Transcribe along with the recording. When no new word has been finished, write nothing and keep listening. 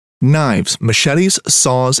Knives, machetes,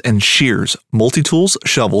 saws, and shears, multi-tools,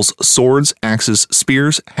 shovels, swords, axes,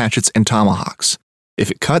 spears, hatchets, and tomahawks.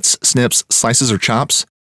 If it cuts, snips, slices, or chops,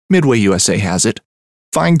 Midway USA has it.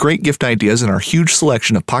 Find great gift ideas in our huge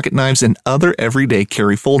selection of pocket knives and other everyday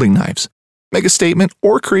carry folding knives. Make a statement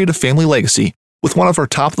or create a family legacy with one of our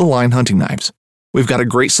top-of-the-line hunting knives. We've got a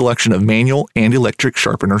great selection of manual and electric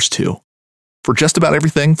sharpeners, too. For just about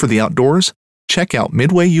everything for the outdoors, check out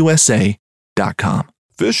MidwayUSA.com.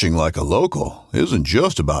 Fishing like a local isn't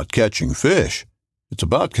just about catching fish. It's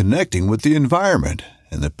about connecting with the environment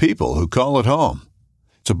and the people who call it home.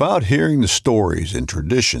 It's about hearing the stories and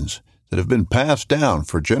traditions that have been passed down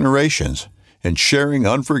for generations and sharing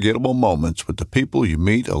unforgettable moments with the people you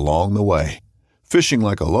meet along the way. Fishing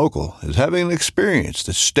like a local is having an experience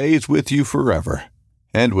that stays with you forever.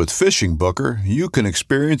 And with Fishing Booker, you can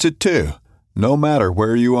experience it too, no matter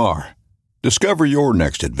where you are. Discover your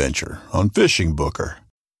next adventure on Fishing Booker.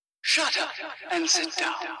 Shut up and sit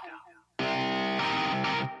down.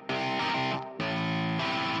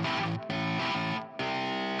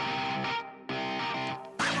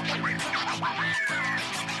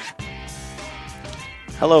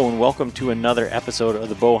 Hello and welcome to another episode of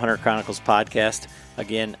the Bowhunter Chronicles podcast.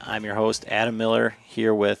 Again, I'm your host, Adam Miller,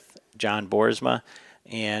 here with John Boersma.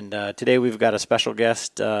 And today we've got a special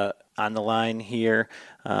guest on the line here,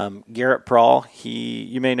 Garret Prahl.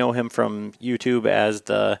 You may know him from YouTube as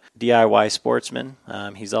the DIY Sportsman.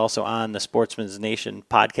 He's also on the Sportsman's Nation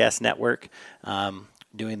podcast network,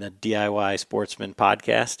 doing the DIY Sportsman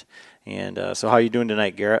podcast. And so how are you doing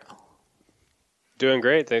tonight, Garret? Doing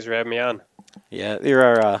great. Thanks for having me on. Yeah, you're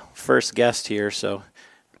our first guest here, so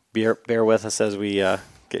bear with us as we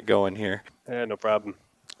get going here. Yeah, no problem.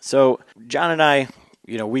 So John and I,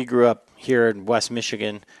 we grew up here in West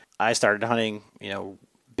Michigan. I started hunting,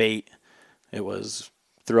 bait. It was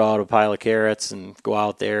throw out a pile of carrots and go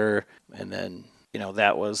out there, and then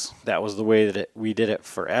that was the way that we did it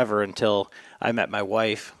forever until I met my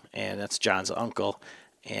wife, and that's John's uncle,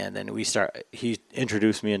 and then he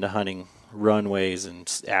introduced me into hunting runways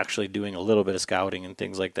and actually doing a little bit of scouting and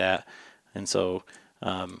things like that. And so,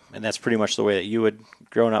 and that's pretty much the way that you had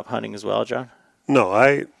grown up hunting as well, John? No,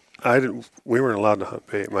 I didn't. We weren't allowed to hunt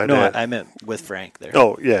bait. Dad, I meant with Frank there.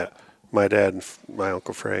 Oh yeah, my dad and my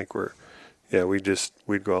Uncle Frank were. Yeah, we'd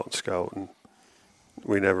go out and scout, and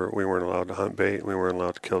we weren't allowed to hunt bait. We weren't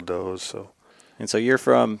allowed to kill does. So. And so you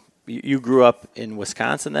grew up in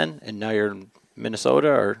Wisconsin then, and now you're in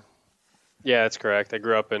Minnesota, or? Yeah, that's correct. I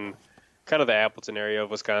grew up in kind of the Appleton area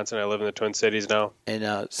of Wisconsin. I live in the Twin Cities now.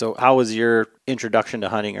 And so how was your introduction to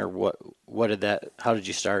hunting, or how did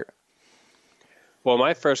you start? Well,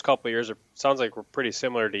 my first couple of years sounds like we're pretty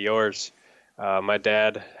similar to yours. My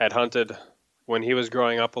dad had hunted when he was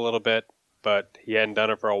growing up a little bit, but he hadn't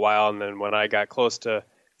done it for a while. And then when I got close to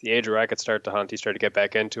the age where I could start to hunt, he started to get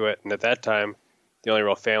back into it. And at that time, the only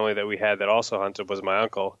real family that we had that also hunted was my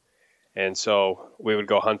uncle. And so we would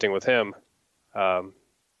go hunting with him.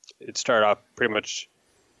 It started off pretty much,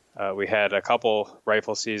 we had a couple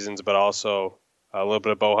rifle seasons, but also a little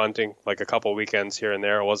bit of bow hunting, like a couple weekends here and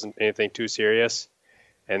there. It wasn't anything too serious.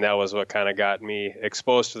 And that was what kind of got me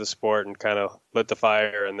exposed to the sport and kind of lit the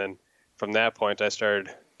fire. And then from that point, I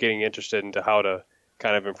started getting interested into how to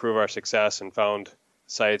kind of improve our success and found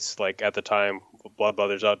sites like at the time, Blood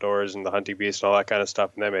Brothers Outdoors and the Hunting Beast and all that kind of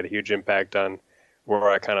stuff. And that made a huge impact on where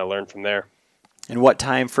I kind of learned from there. And what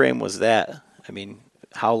time frame was that? I mean,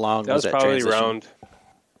 how long was that transition?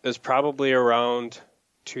 It was probably around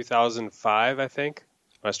 2005, I think.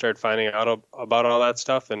 I started finding out about all that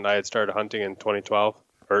stuff, and I had started hunting in 2012,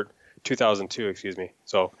 or 2002, excuse me.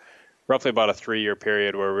 So roughly about a 3-year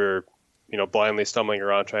period where we were, blindly stumbling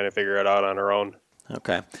around trying to figure it out on our own.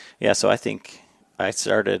 Okay. Yeah, so I think I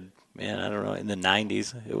started, in the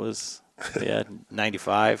 90s. It was,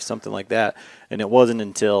 95, something like that. And it wasn't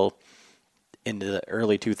until into the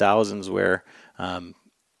early 2000s where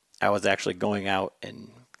I was actually going out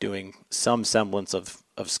and doing some semblance of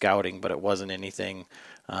scouting, but it wasn't anything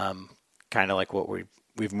kind of like what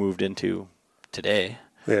we've moved into today.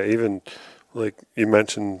 Yeah, even like you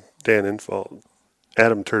mentioned Dan Infalt,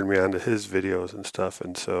 Adam turned me on to his videos and stuff,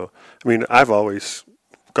 and so I've always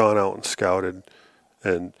gone out and scouted,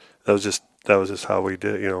 and that was just how we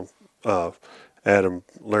did. Adam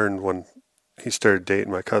learned when he started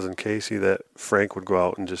dating my cousin Casey that Frank would go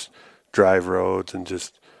out and just drive roads and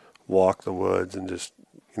just walk the woods and just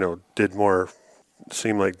did more,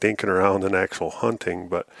 seemed like dinking around than actual hunting,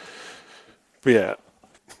 but yeah.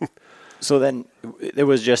 So then it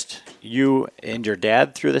was just you and your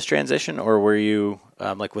dad through this transition, or were you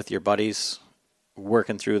like with your buddies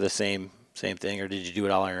working through the same thing, or did you do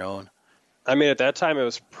it all on your own? I mean, at that time, it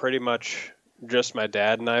was pretty much just my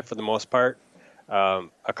dad and I for the most part.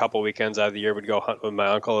 A couple weekends out of the year, we'd go hunt with my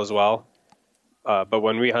uncle as well. But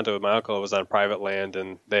when we hunted with my uncle, it was on private land,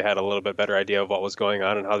 and they had a little bit better idea of what was going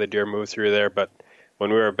on and how the deer moved through there. But when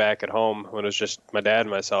we were back at home, when it was just my dad and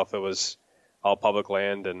myself, it was all public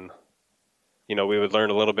land, and we would learn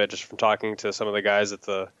a little bit just from talking to some of the guys at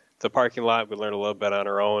the parking lot. We learned a little bit on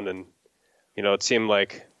our own, and it seemed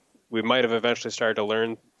like we might have eventually started to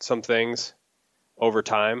learn some things over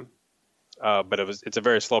time, but it's a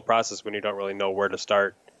very slow process when you don't really know where to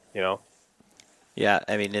start. Yeah,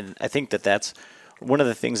 I mean, and I think that's one of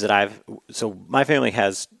the things that so my family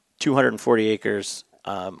has 240 acres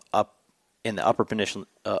up in the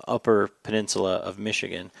upper peninsula of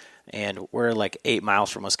Michigan, and we're like 8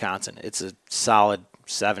 miles from Wisconsin. It's a solid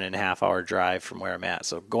 7.5 hour drive from where I'm at.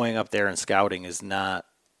 So going up there and scouting is not,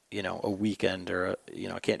 a weekend or,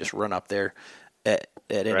 I can't just run up there at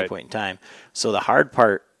any point in time. So the hard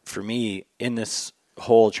part for me in this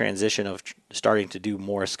whole transition of starting to do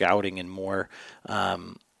more scouting and more,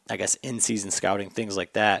 I guess, in-season scouting, things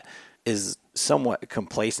like that, is somewhat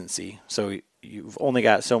complacency. So you've only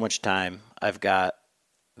got so much time. I've got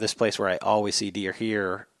this place where I always see deer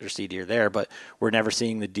here or see deer there, but we're never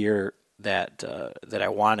seeing the deer that I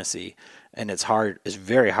want to see. And it's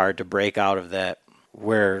very hard to break out of that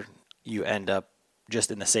where you end up just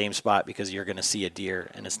in the same spot because you're going to see a deer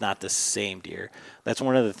and it's not the same deer. That's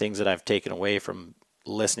one of the things that I've taken away from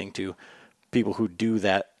listening to people who do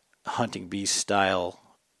that hunting beast style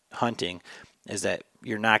hunting, is that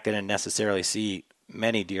you're not going to necessarily see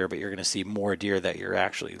many deer, but you're going to see more deer that you're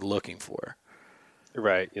actually looking for.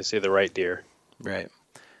 Right. You see the right deer. Right.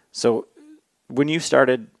 So when you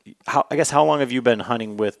started, how long have you been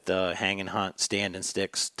hunting with the hang and hunt, stand and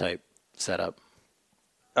sticks type setup?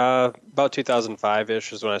 About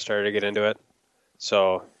 2005-ish is when I started to get into it.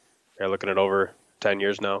 So you're looking at over 10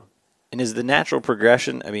 years now. And is the natural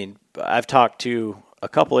progression, I mean, I've talked to a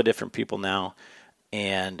couple of different people now,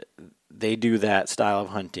 and they do that style of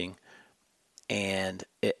hunting, and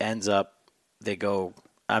it ends up, they go,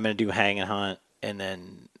 I'm going to do hang and hunt, and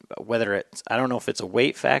then whether it's, I don't know if it's a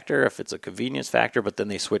weight factor, if it's a convenience factor, but then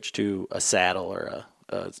they switch to a saddle or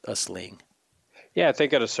a sling. Yeah, I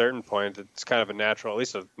think at a certain point, it's kind of a natural, at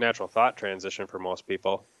least a natural thought transition for most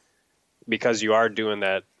people, because you are doing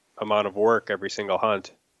that amount of work every single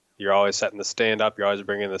hunt. You're always setting the stand up, you're always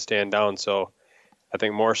bringing the stand down. So I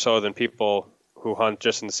think more so than people who hunt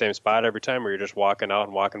just in the same spot every time, where you're just walking out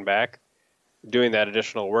and walking back, doing that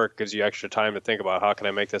additional work gives you extra time to think about, how can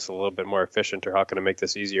I make this a little bit more efficient, or how can I make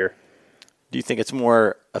this easier? Do you think it's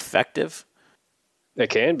more effective? It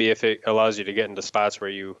can be, if it allows you to get into spots where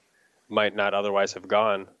you might not otherwise have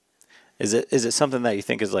gone. Is it something that you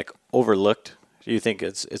think is like overlooked? Do you think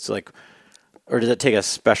it's like, or does it take a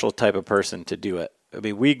special type of person to do it? I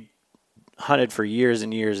mean, we hunted for years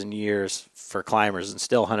and years and years for climbers, and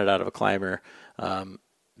still hunted out of a climber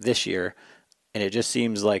this year, and it just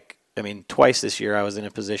seems like, I mean, twice this year I was in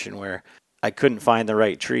a position where I couldn't find the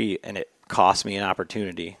right tree, and it cost me an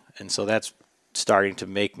opportunity, and so that's starting to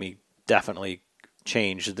make me definitely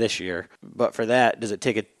change this year. But for that, does it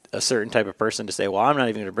take a certain type of person to say, well, I'm not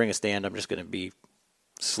even going to bring a stand, I'm just going to be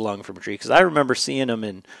slung from a tree? Because I remember seeing them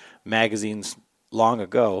in magazines long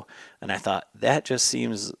ago, and I thought, that just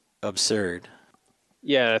seems absurd.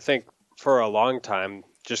 Yeah, I think for a long time,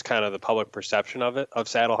 just kind of the public perception of it, of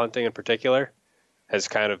saddle hunting in particular, has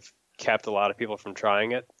kind of kept a lot of people from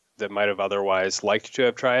trying it that might have otherwise liked to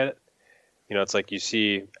have tried it. It's like you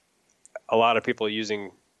see a lot of people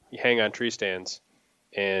using hang-on tree stands,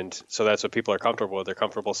 and so that's what people are comfortable with. They're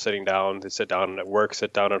comfortable sitting down. They sit down at work,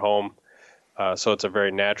 sit down at home. So it's a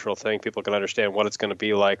very natural thing. People can understand what it's going to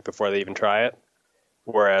be like before they even try it.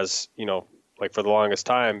 Whereas, like for the longest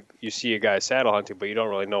time, you see a guy saddle hunting, but you don't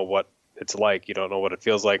really know what it's like. You don't know what it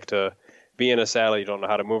feels like to be in a saddle. You don't know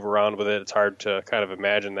how to move around with it. It's hard to kind of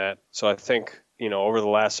imagine that. So I think, over the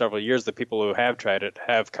last several years, the people who have tried it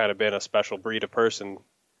have kind of been a special breed of person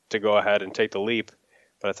to go ahead and take the leap.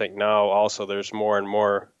 But I think now also there's more and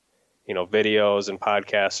more, videos and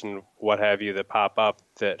podcasts and what have you that pop up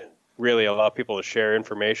that really allow people to share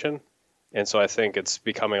information. And so I think it's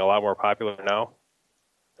becoming a lot more popular now.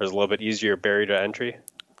 There's a little bit easier barrier to entry.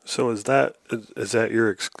 So is that your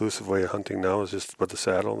exclusive way of hunting now, is just with the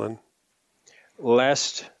saddle then?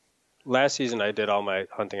 Last season I did all my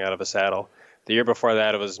hunting out of a saddle. The year before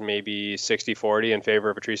that it was maybe 60-40 in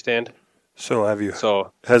favor of a tree stand. So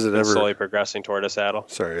has it ever slowly progressing toward a saddle?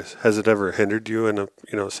 Sorry, has it ever hindered you in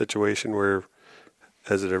a situation where,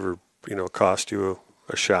 has it ever cost you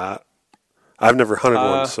a shot? I've never hunted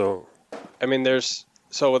one, so. I mean, there's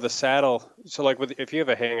So with a saddle, if you have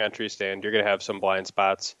a hang-on tree stand, you're going to have some blind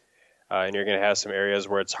spots, and you're going to have some areas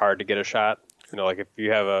where it's hard to get a shot. Like if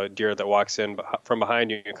you have a deer that walks in from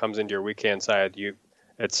behind you and comes into your weak hand side,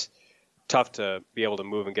 it's tough to be able to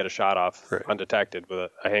move and get a shot off undetected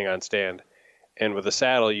with a hang-on stand. And with a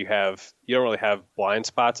saddle, you don't really have blind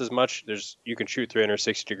spots as much. You can shoot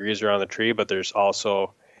 360 degrees around the tree, but there's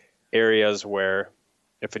also areas where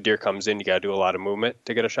if a deer comes in, you got to do a lot of movement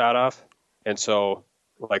to get a shot off. And so,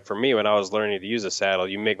 like for me, when I was learning to use a saddle,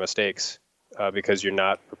 you make mistakes because you're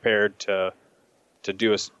not prepared to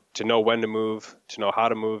know when to move, to know how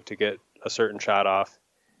to move to get a certain shot off.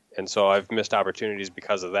 And so I've missed opportunities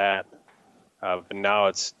because of that. But now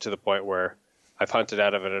it's to the point where I've hunted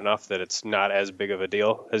out of it enough that it's not as big of a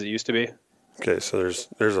deal as it used to be. Okay, so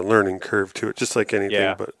there's a learning curve to it, just like anything.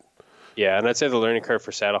 Yeah. But yeah, and I'd say the learning curve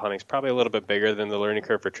for saddle hunting is probably a little bit bigger than the learning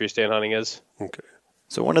curve for tree stand hunting is. Okay.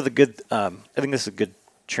 So one of the good, I think this is a good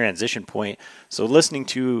transition point. So listening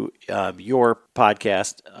to your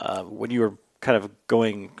podcast, when you were kind of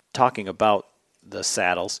talking about the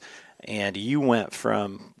saddles, and you went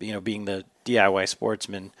from being the DIY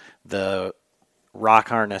sportsman, the rock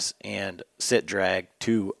harness and sit drag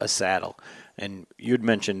to a saddle, and you'd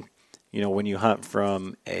mentioned when you hunt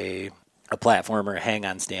from a platform or a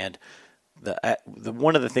hang-on stand, the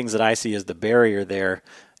one of the things that I see as the barrier there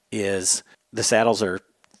is the saddles are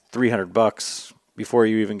 $300 before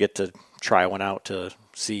you even get to try one out to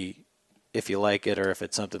see if you like it or if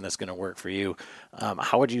it's something that's going to work for you.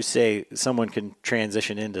 How would you say someone can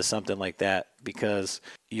transition into something like that? Because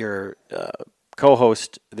your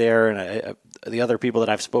co-host there and the other people that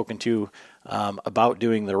I've spoken to about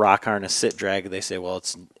doing the rock harness sit drag, they say, well,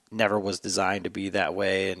 it's never was designed to be that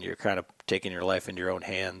way, and you're kind of taking your life into your own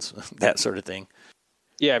hands, that sort of thing.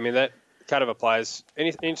 Yeah, I mean, that kind of applies.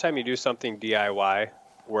 Anytime you do something DIY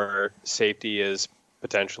where safety is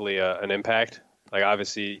potentially an impact, like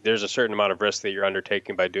obviously there's a certain amount of risk that you're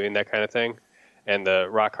undertaking by doing that kind of thing, and the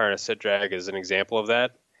rock harness sit drag is an example of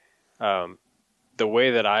that. The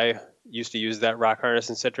way that I used to use that rock harness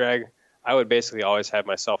and sit drag, I would basically always have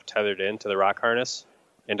myself tethered into the rock harness,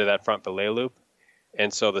 into that front belay loop.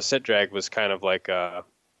 And so the sit drag was kind of like a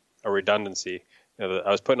redundancy. I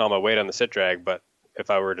was putting all my weight on the sit drag, but if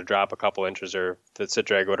I were to drop a couple inches or the sit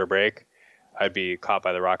drag were to break, I'd be caught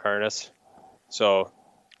by the rock harness. So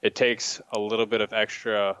it takes a little bit of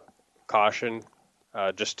extra caution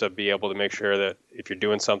just to be able to make sure that if you're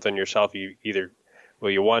doing something yourself, you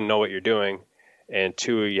one, know what you're doing, and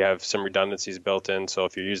two, you have some redundancies built in. So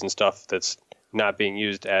if you're using stuff that's not being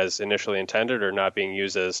used as initially intended or not being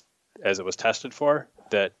used as it was tested for,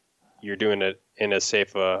 that you're doing it in as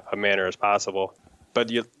safe a manner as possible.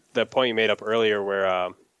 But the point you made up earlier where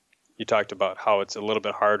you talked about how it's a little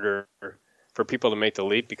bit harder for people to make the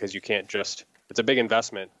leap because you can't just, it's a big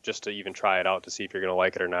investment just to even try it out to see if you're going to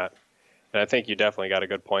like it or not. And I think you definitely got a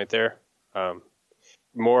good point there.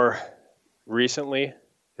 More recently,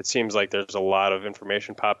 it seems like there's a lot of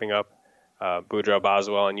information popping up. Boudreaux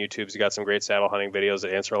Boswell on YouTube's got some great saddle hunting videos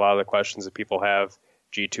that answer a lot of the questions that people have.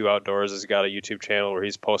 G2 Outdoors has got a YouTube channel where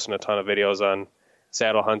he's posting a ton of videos on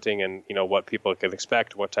saddle hunting and what people can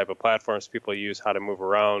expect, what type of platforms people use, how to move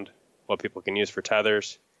around, what people can use for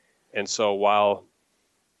tethers. And so while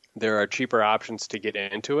there are cheaper options to get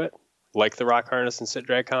into it, like the rock harness and sit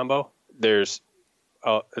drag combo, it's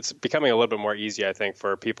becoming a little bit more easy, I think,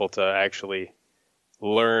 for people to actually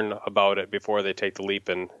learn about it before they take the leap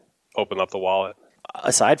and open up the wallet.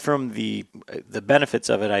 Aside from the benefits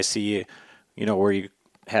of it, I see, where you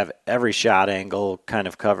have every shot angle kind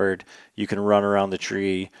of covered. You can run around the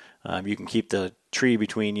tree. You can keep the tree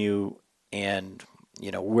between you and,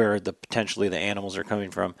 where potentially the animals are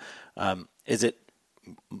coming from. Is it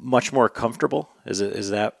much more comfortable? Is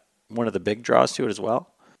that one of the big draws to it as well?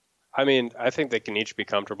 I mean, I think they can each be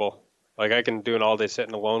comfortable. Like I can do an all-day sit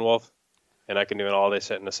in a lone wolf, and I can do an all-day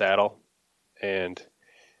sit in a saddle. And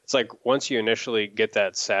it's like once you initially get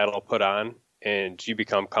that saddle put on and you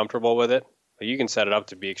become comfortable with it, you can set it up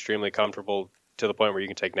to be extremely comfortable to the point where you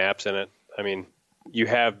can take naps in it. I mean, you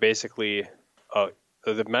have basically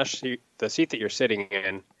the mesh seat, the seat that you're sitting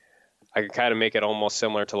in. I could kind of make it almost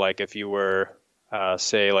similar to like if you were,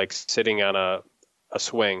 say, like sitting on a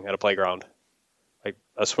swing at a playground. Like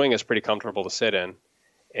a swing is pretty comfortable to sit in.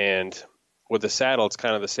 And with the saddle, it's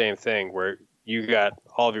kind of the same thing where you got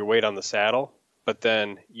all of your weight on the saddle, but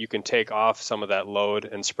then you can take off some of that load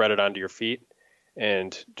and spread it onto your feet.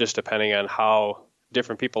 And just depending on how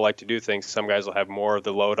different people like to do things, some guys will have more of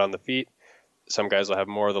the load on the feet. Some guys will have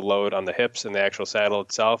more of the load on the hips and the actual saddle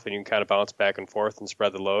itself, and you can kind of bounce back and forth and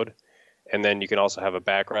spread the load. And then you can also have a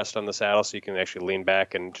backrest on the saddle, so you can actually lean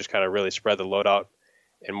back and just kind of really spread the load out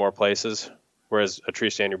in more places. Whereas a tree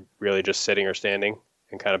stand, you're really just sitting or standing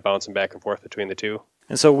and kind of bouncing back and forth between the two.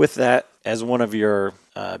 And so with that, as one of your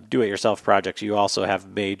do-it-yourself projects, you also have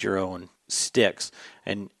made your own sticks.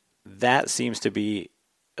 And that seems to be,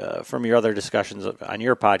 from your other discussions on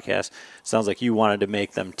your podcast, sounds like you wanted to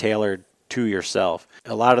make them tailored to yourself.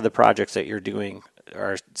 A lot of the projects that you're doing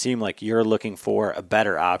seem like you're looking for a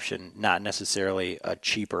better option, not necessarily a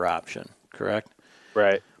cheaper option, correct?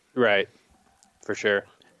 Right, for sure.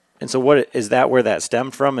 And so what is that where that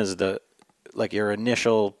stemmed from? Is like your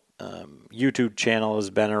initial YouTube channel has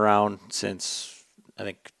been around since, I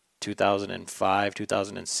think, 2005,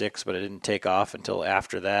 2006, but it didn't take off until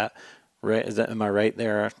after that, right? Am I right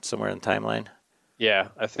there somewhere in the timeline? Yeah,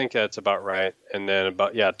 I think that's about right. And then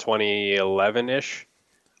about 2011-ish,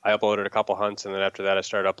 I uploaded a couple hunts, and then after that I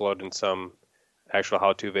started uploading some actual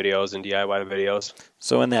how-to videos and DIY videos.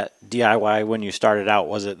 So in that DIY, when you started out,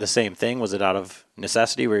 was it the same thing? Was it out of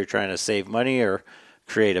necessity where you're trying to save money or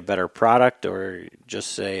create a better product, or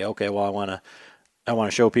just say, okay, well, I want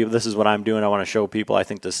to show people this is what I'm doing. I want to show people I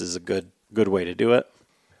think this is a good way to do it?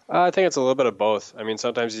 I think it's a little bit of both. I mean,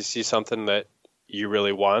 sometimes you see something that you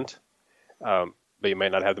really want, but you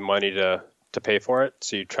might not have the money to pay for it,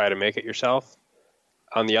 so you try to make it yourself.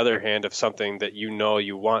 On the other hand, if something that you know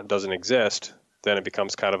you want doesn't exist, then it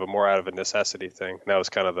becomes kind of a more out of a necessity thing. And that was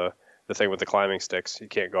kind of the thing with the climbing sticks. You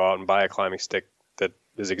can't go out and buy a climbing stick that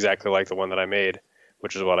is exactly like the one that I made,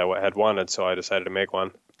 which is what I had wanted, so I decided to make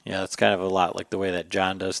one. Yeah, it's kind of a lot like the way that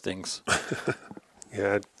John does things.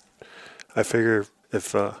 Yeah, I figure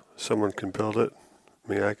if someone can build it,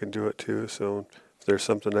 I mean, I can do it too. So if there's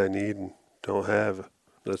something I need and don't have,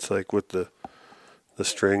 that's like with the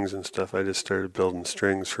strings and stuff. I just started building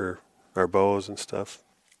strings for our bows and stuff.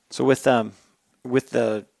 So with the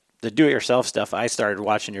do-it-yourself stuff, I started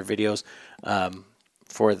watching your videos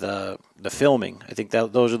for the filming. I think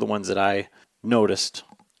those are the ones that I noticed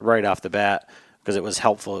right off the bat because it was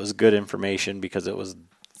helpful. It was good information because it was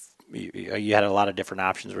you had a lot of different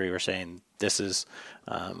options where you were saying this is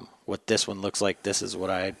what this one looks like. This is what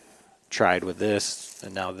I tried with this,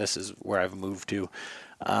 and now this is where I've moved to.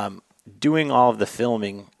 Doing all of the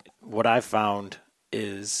filming, what I've found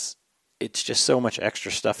is it's just so much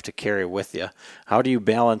extra stuff to carry with you. How do you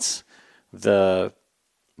balance the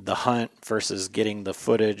hunt versus getting the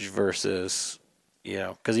footage versus,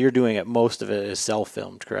 because you're doing it, most of it is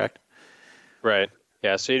self-filmed, correct? Right.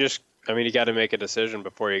 Yeah. So you got to make a decision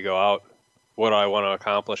before you go out. What do I want to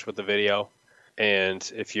accomplish with the video?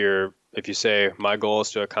 And if you say my goal is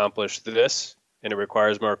to accomplish this and it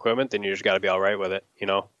requires more equipment, then you just got to be all right with it,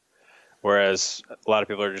 Whereas a lot of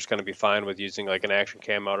people are just going to be fine with using like an action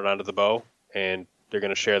cam mounted onto the bow, and they're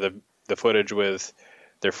going to share the footage with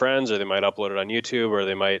their friends, or they might upload it on YouTube, or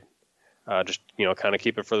they might just kind of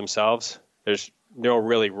keep it for themselves. There's no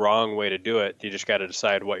really wrong way to do it. You just got to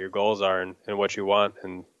decide what your goals are and what you want,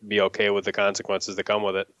 and be okay with the consequences that come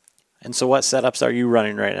with it. And so, what setups are you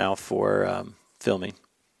running right now for filming?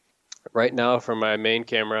 Right now, for my main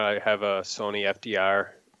camera, I have a Sony FDR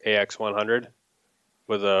AX100.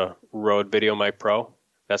 With a Rode Video Mic Pro.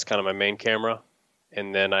 That's kind of my main camera.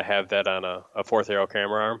 And then I have that on a 4th Arrow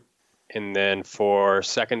camera arm. And then for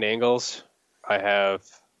second angles, I have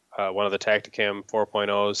one of the Tacticam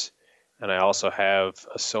 4.0s, and I also have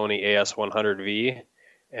a Sony AS100V.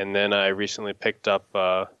 And then I recently picked up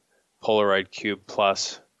a Polaroid Cube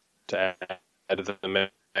Plus to add to the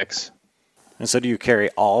mix. And so do you carry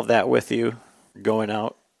all of that with you going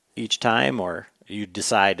out each time, or you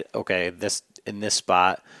decide, okay, in this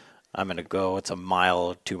spot, I'm going to go, it's a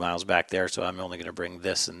mile, 2 miles back there, so I'm only going to bring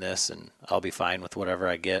this and this, and I'll be fine with whatever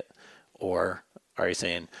I get? Or are you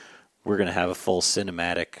saying we're going to have a full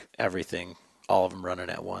cinematic, everything, all of them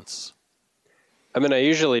running at once? I mean, I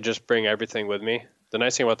usually just bring everything with me. The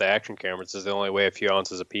nice thing about the action cameras is they only weigh a few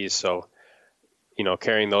ounces a piece, so,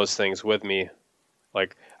 carrying those things with me,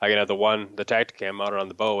 like I can have the Tacticam mounted on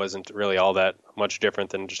the bow isn't really all that much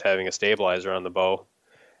different than just having a stabilizer on the bow.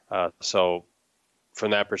 So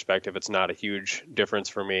from that perspective, it's not a huge difference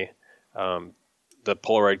for me. The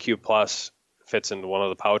Polaroid Cube Plus fits into one of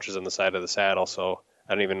the pouches on the side of the saddle, so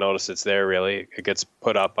I don't even notice it's there really. It gets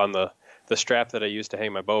put up on the strap that I use to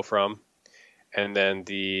hang my bow from. And then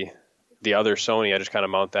the other Sony, I just kind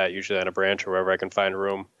of mount that usually on a branch or wherever I can find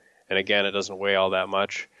room. And again, it doesn't weigh all that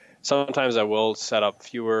much. Sometimes I will set up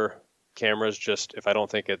fewer cameras just if I don't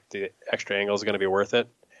think the extra angle is going to be worth it.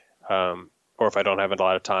 Or if I don't have a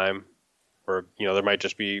lot of time, or, there might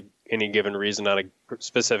just be any given reason on a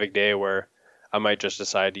specific day where I might just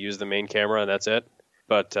decide to use the main camera and that's it.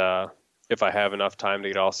 But if I have enough time to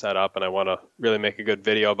get all set up and I want to really make a good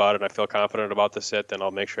video about it and I feel confident about the sit, then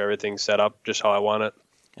I'll make sure everything's set up just how I want it.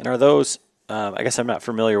 And are those, I guess I'm not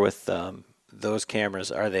familiar with those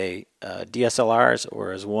cameras. Are they DSLRs,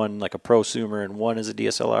 or is one like a prosumer and one is a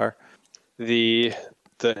DSLR? The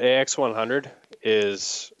AX100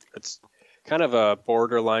 it's kind of a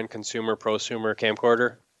borderline consumer prosumer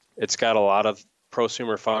camcorder. It's got a lot of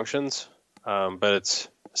prosumer functions, but it's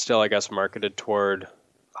still, I guess, marketed toward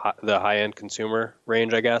the high-end consumer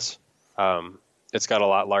range, I guess. It's got a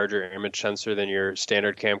lot larger image sensor than your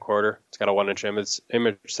standard camcorder. It's got a 1-inch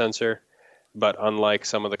image sensor, but unlike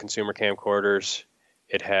some of the consumer camcorders,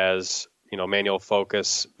 it has manual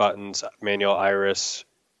focus buttons, manual iris,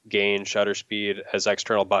 gain, shutter speed as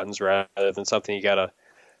external buttons rather than something you gotta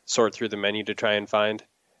sort through the menu to try and find.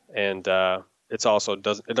 And it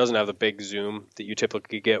doesn't have the big zoom that you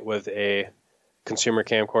typically get with a consumer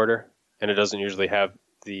camcorder, and it doesn't usually have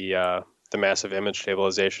the massive image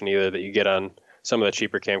stabilization either that you get on some of the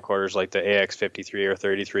cheaper camcorders like the AX53 or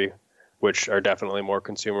 33, which are definitely more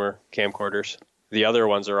consumer camcorders. The other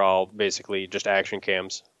ones are all basically just action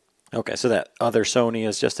cams. Okay, so that other Sony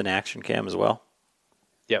is just an action cam as well?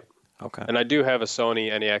 Yep. Okay. And I do have a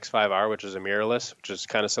Sony NEX5R, which is a mirrorless, which is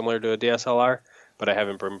kind of similar to a DSLR, but I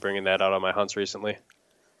haven't been bringing that out on my hunts recently.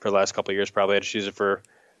 For the last couple of years, probably. I just use it for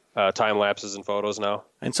time lapses and photos now.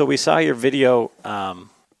 And so we saw your video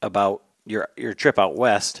about your trip out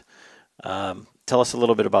west. Tell us a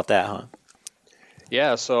little bit about that, huh?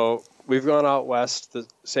 Yeah, so we've gone out west, the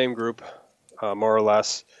same group, more or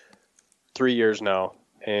less, 3 years now.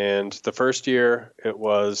 And the first year it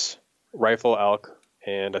was rifle elk,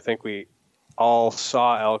 and I think we all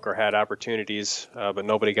saw elk or had opportunities, but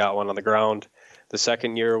nobody got one on the ground. The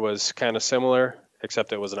second year was kind of similar,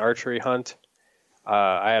 except it was an archery hunt.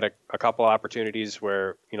 I had a couple opportunities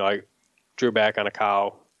where, I drew back on a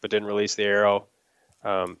cow, but didn't release the arrow.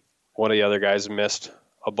 One of the other guys missed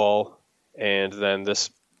a bull. And then this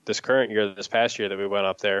current year, this past year that we went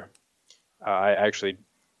up there, I actually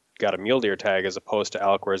got a mule deer tag as opposed to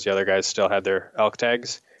elk, whereas the other guys still had their elk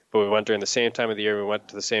tags. But we went during the same time of the year. We went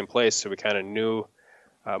to the same place, so we kind of knew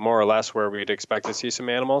more or less where we'd expect to see some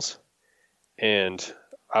animals. And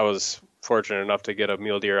I was fortunate enough to get a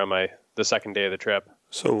mule deer on the second day of the trip.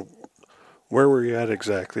 So where were you at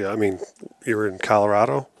exactly? I mean, you were in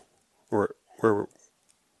Colorado? Where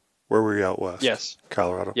were you out west? Yes.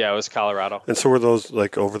 Colorado? Yeah, it was Colorado. And so were those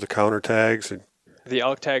like over-the-counter tags? The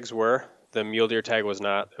elk tags were. The mule deer tag was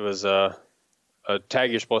not. It was a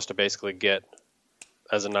tag you're supposed to basically get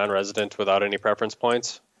as a non-resident without any preference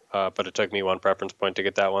points, but it took me one preference point to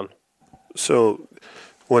get that one. So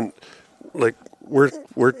when, we're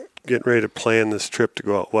getting ready to plan this trip to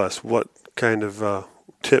go out west, what kind of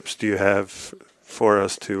tips do you have for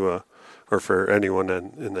us to, or for anyone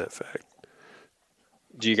in that fact?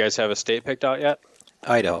 Do you guys have a state picked out yet?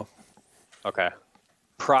 Idaho. Okay.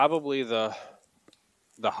 Probably the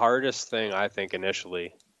hardest thing, I think,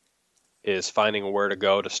 initially is finding where to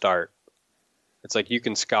go to start. It's like you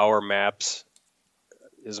can scour maps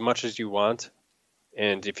as much as you want,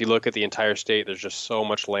 and if you look at the entire state, there's just so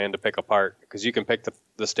much land to pick apart, because you can pick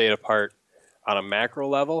the state apart on a macro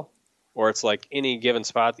level, or it's like any given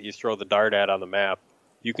spot that you throw the dart at on the map,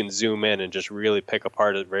 you can zoom in and just really pick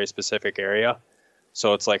apart a very specific area.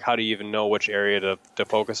 So it's like, how do you even know which area to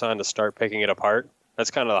focus on to start picking it apart? That's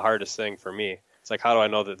kind of the hardest thing for me. It's like, how do I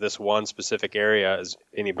know that this one specific area is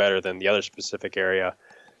any better than the other specific area?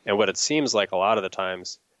 And what it seems like a lot of the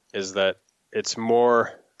times is that it's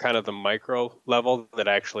more kind of the micro level that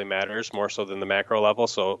actually matters more so than the macro level.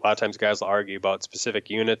 So a lot of times guys will argue about specific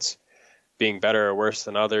units being better or worse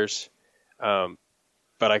than others. But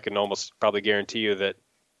I can almost probably guarantee you that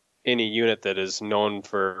any unit that is known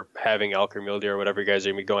for having elk or mule deer or whatever you guys are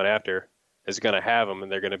going to be going after is going to have them,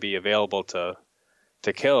 and they're going to be available to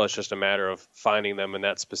kill. It's just a matter of finding them in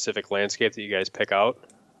that specific landscape that you guys pick out.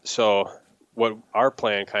 So what our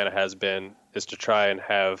plan kind of has been is to try and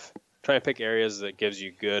pick areas that gives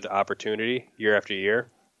you good opportunity year after year,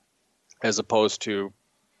 as opposed to,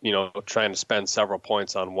 trying to spend several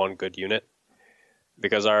points on one good unit.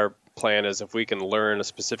 Because our plan is, if we can learn a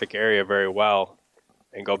specific area very well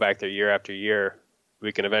and go back there year after year,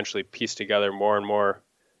 we can eventually piece together more and more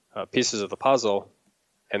pieces of the puzzle,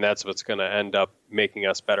 and that's what's going to end up making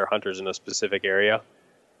us better hunters in a specific area,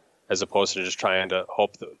 as opposed to just trying to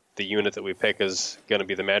hope that the unit that we pick is going to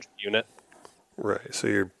be the magic unit. Right. So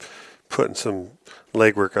you're putting some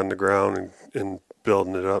legwork on the ground and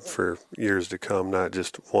building it up for years to come, not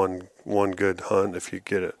just one good hunt if you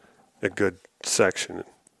get a good section.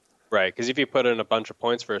 Right. Because if you put in a bunch of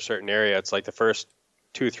points for a certain area, it's like the first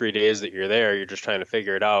 2-3 days that you're there, you're just trying to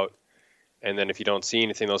figure it out. And then if you don't see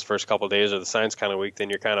anything those first couple of days or the sign's kind of weak, then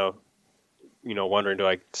you're kind of wondering, do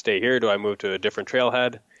I stay here? Do I move to a different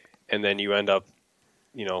trailhead? And then you end up,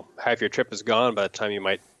 half your trip is gone by the time you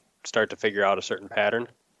might start to figure out a certain pattern.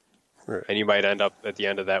 Right. And you might end up at the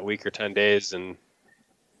end of that week or 10 days and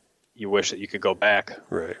you wish that you could go back.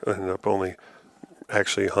 Right. End up only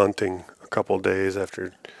actually hunting a couple of days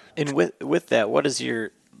after. And with that, what is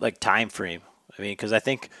your time frame? I mean, because I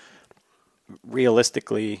think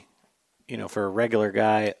realistically, for a regular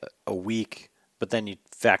guy, a week, but then you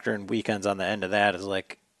factor in weekends on the end of that is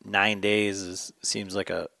 9 days seems like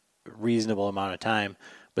a reasonable amount of time.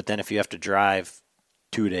 But then if you have to drive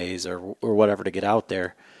 2 days or whatever to get out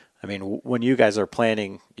there, I mean, when you guys are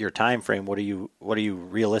planning your time frame, what are you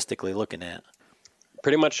realistically looking at?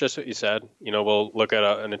 Pretty much just what you said. We'll look at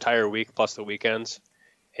an entire week plus the weekends,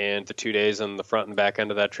 and the 2 days on the front and back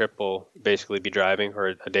end of that trip will basically be driving,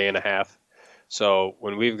 or a day and a half. So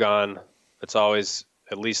when we've gone, it's always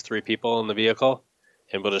at least 3 people in the vehicle,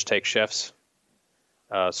 and we'll just take shifts.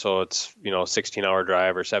 So it's 16-hour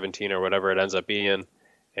drive or 17 or whatever it ends up being,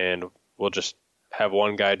 and we'll just have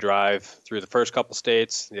one guy drive through the first couple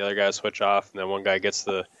states, the other guy switch off, and then one guy gets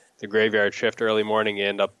the graveyard shift early morning. You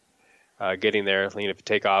end up getting there. If you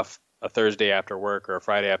take off a Thursday after work or a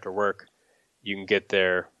Friday after work, you can get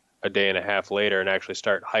there a day and a half later and actually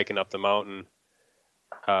start hiking up the mountain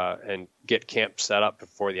and get camp set up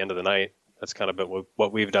before the end of the night. That's kind of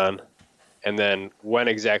what we've done. And then when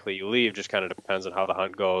exactly you leave just kind of depends on how the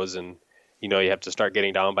hunt goes. And, you have to start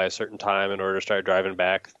getting down by a certain time in order to start driving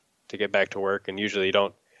back to get back to work. And usually you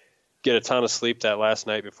don't get a ton of sleep that last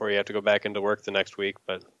night before you have to go back into work the next week,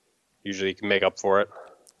 but usually you can make up for it.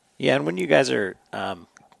 Yeah, and when you guys are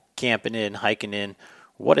camping in, hiking in,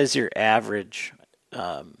 what is your average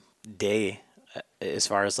day as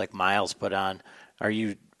far as miles put on? Are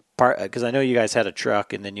you because I know you guys had a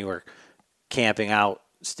truck and then you were camping out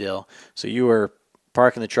still, so you were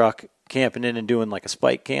parking the truck, camping in, and doing a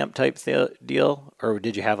spike camp type deal, or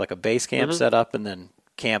did you have a base camp set up and then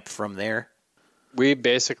camp from there? We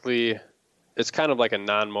basically, it's kind of like a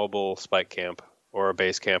non-mobile spike camp or a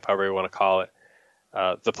base camp, however you want to call it.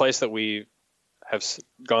 The place that we have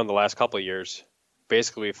gone the last couple of years,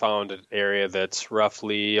 basically we found an area that's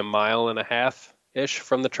roughly 1.5 miles-ish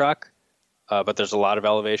from the truck, but there's a lot of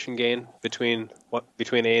elevation gain between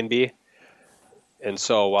A and B. And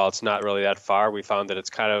so while it's not really that far, we found that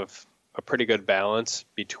it's kind of a pretty good balance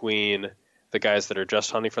between the guys that are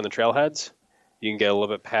just hunting from the trailheads. You can get a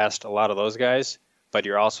little bit past a lot of those guys, but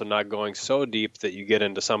you're also not going so deep that you get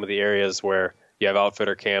into some of the areas where you have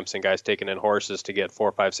outfitter camps and guys taking in horses to get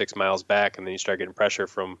 4, 5, 6 miles back, and then you start getting pressure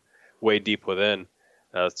from way deep within.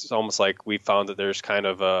 It's almost like we found that there's kind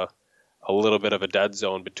of a little bit of a dead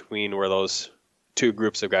zone between where those two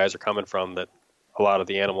groups of guys are coming from that a lot of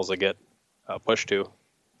the animals will get pushed to.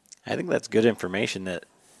 I think that's good information that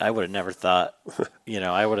I would have never thought.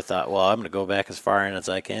 I would have thought, well, I'm going to go back as far in as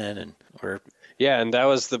I can, Yeah, and that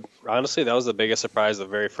was the biggest surprise the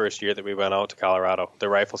very first year that we went out to Colorado. The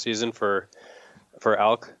rifle season for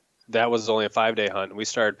elk, that was only a 5-day hunt. We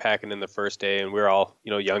started packing in the first day, and we were all,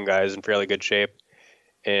 young guys in fairly good shape.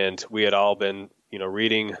 And we had all been,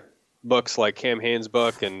 reading books like Cam Haines'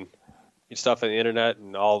 book and stuff on the internet,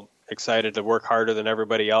 and all excited to work harder than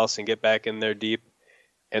everybody else and get back in there deep.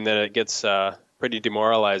 And then it gets pretty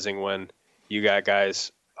demoralizing when you got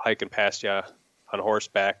guys hiking past you on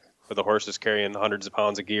horseback with the horses carrying hundreds of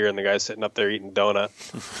pounds of gear and the guys sitting up there eating donut.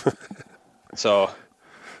 So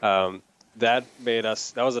that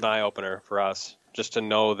was an eye-opener for us, just to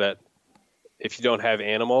know that if you don't have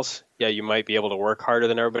animals, yeah, you might be able to work harder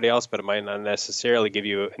than everybody else, but it might not necessarily give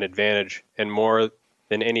you an advantage. And more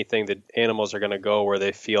than anything, the animals are going to go where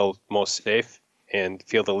they feel most safe and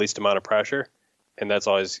feel the least amount of pressure. And that's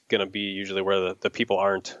always going to be usually where the people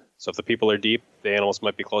aren't. So if the people are deep, the animals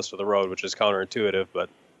might be close to the road, which is counterintuitive. But,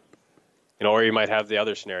 or you might have the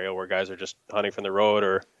other scenario where guys are just hunting from the road,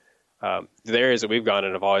 or the areas that we've gone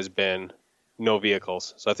in have always been no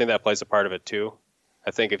vehicles. So I think that plays a part of it too.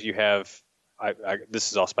 I think if you have,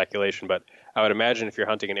 this is all speculation, but I would imagine if you're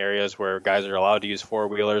hunting in areas where guys are allowed to use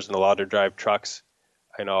 4-wheelers and allowed to drive trucks,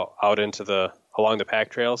 out into along the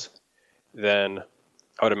pack trails, then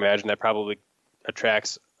I would imagine that probably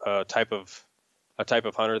attracts a type of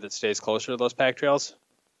hunter that stays closer to those pack trails.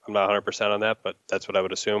 I'm not 100% on that, but that's what I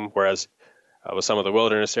would assume. Whereas with some of the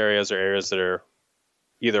wilderness areas or areas that are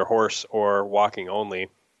either horse or walking only,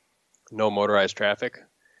 no motorized traffic.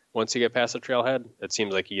 Once you get past the trailhead, it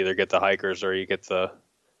seems like you either get the hikers or you get the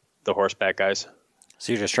horseback guys.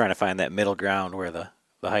 So you're just trying to find that middle ground where the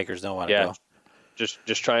hikers don't want to go.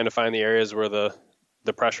 Just trying to find the areas where the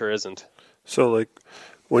pressure isn't. So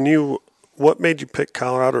what made you pick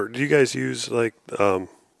Colorado? Or do you guys use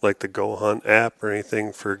like the Go Hunt app or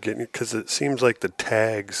anything for getting, because it seems like the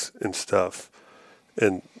tags and stuff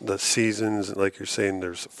and the seasons, like you're saying,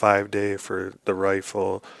 there's a 5-day for the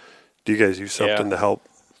rifle. Do you guys use something to help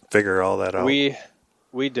figure all that out?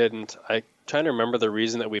 We didn't. I trying to remember the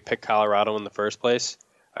reason that we picked Colorado in the first place.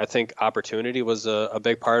 I think opportunity was a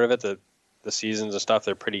big part of it. The seasons and stuff,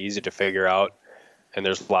 they're pretty easy to figure out, and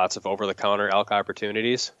there's lots of over-the-counter elk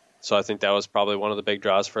opportunities. So I think that was probably one of the big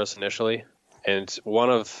draws for us initially. And one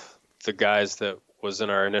of the guys that was in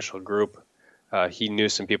our initial group, he knew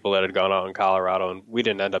some people that had gone out in Colorado, and we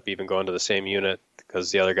didn't end up even going to the same unit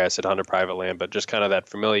because the other guys had hunted private land, but just kind of that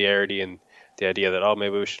familiarity and the idea that, oh,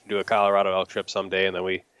 maybe we should do a Colorado elk trip someday. And then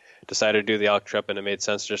we decided to do the elk trip, and it made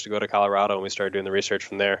sense just to go to Colorado, and we started doing the research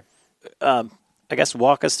from there. I guess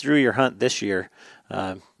walk us through your hunt this year.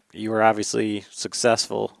 You were obviously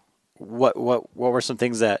successful. What were some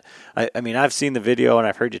things that I mean? I've seen the video and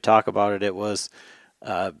I've heard you talk about it. It was,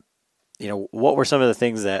 what were some of the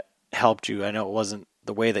things that helped you? I know it wasn't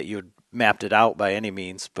the way that you had mapped it out by any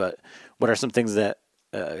means, but what are some things that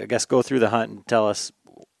I guess go through the hunt and tell us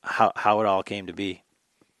how it all came to be?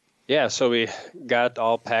 Yeah, so we got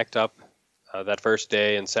all packed up that first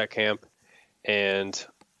day and set camp, and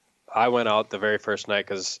I went out the very first night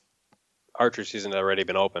because archery season had already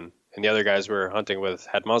been open, and the other guys we were hunting with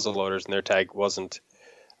had muzzle loaders, and their tag wasn't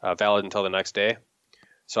valid until the next day.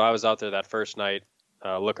 So I was out there that first night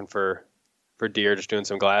looking for deer, just doing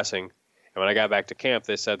some glassing. And when I got back to camp,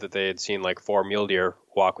 they said that they had seen like 4 mule deer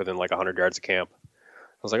walk within like 100 yards of camp.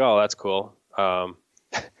 I was like, oh, that's cool.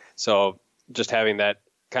 So just having that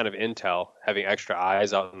kind of intel, having extra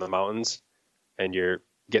eyes out in the mountains, and you're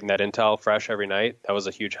getting that intel fresh every night, that was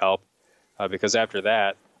a huge help. Because after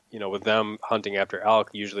that, with them hunting after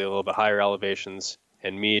elk, usually a little bit higher elevations,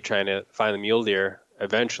 and me trying to find the mule deer,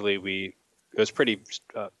 eventually it was pretty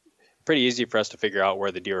easy for us to figure out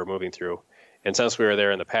where the deer were moving through. And since we were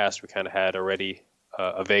there in the past, we kind of had already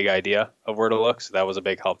a vague idea of where to look, so that was a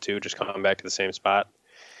big help too, just coming back to the same spot.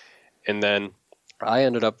 And then I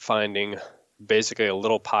ended up finding basically a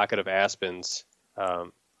little pocket of aspens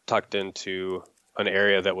tucked into an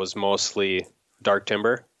area that was mostly dark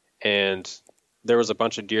timber, and there was a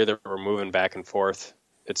bunch of deer that were moving back and forth.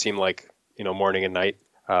 It seemed like morning and night.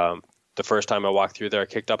 The first time I walked through there, I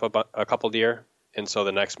kicked up a couple deer, and so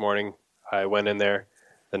the next morning I went in there.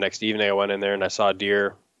 The next evening I went in there and I saw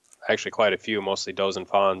deer, actually quite a few, mostly does and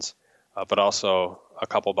fawns, but also a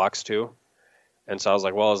couple bucks too. And so I was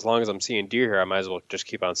like, well, as long as I'm seeing deer here, I might as well just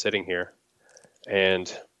keep on sitting here.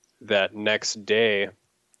 And that next day,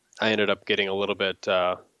 I ended up getting a little bit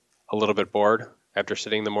bored after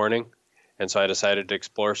sitting in the morning. And so I decided to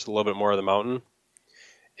explore a little bit more of the mountain.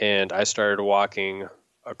 And I started walking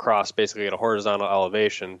across basically at a horizontal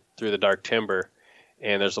elevation through the dark timber.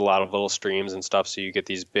 And there's a lot of little streams and stuff, so you get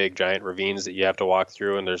these big giant ravines that you have to walk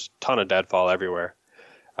through, and there's a ton of deadfall everywhere.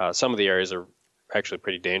 Some of the areas are actually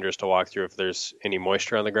pretty dangerous to walk through if there's any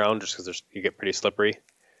moisture on the ground, just because you get pretty slippery,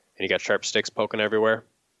 and you got sharp sticks poking everywhere.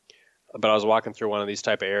 But I was walking through one of these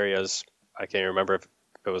type of areas. I can't remember if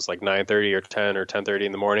it was like 9:30 or 10 or 10:30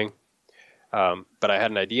 in the morning. But I had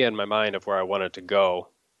an idea in my mind of where I wanted to go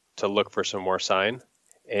to look for some more sign.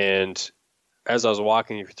 And as I was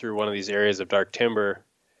walking through one of these areas of dark timber,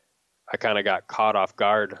 I kind of got caught off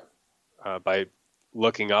guard by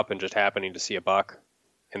looking up and just happening to see a buck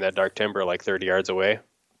in that dark timber like 30 yards away.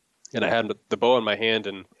 And I had the bow in my hand,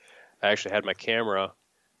 and I actually had my camera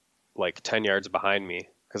like 10 yards behind me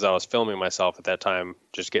because I was filming myself at that time,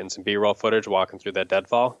 just getting some B-roll footage walking through that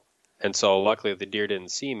deadfall. And so luckily the deer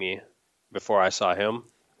didn't see me before I saw him,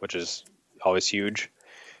 which is always huge.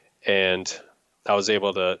 And I was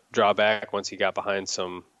able to draw back once he got behind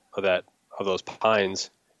some of those pines,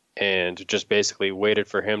 and just basically waited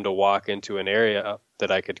for him to walk into an area that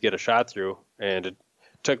I could get a shot through. And it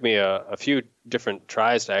took me a few different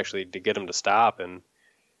tries to get him to stop. And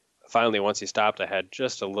finally, once he stopped, I had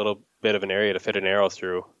just a little bit of an area to fit an arrow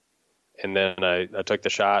through. And then I took the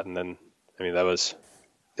shot, and then,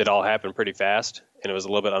 it all happened pretty fast, and it was a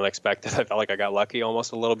little bit unexpected. I felt like I got lucky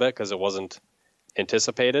almost a little bit because it wasn't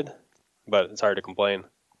anticipated. But it's hard to complain.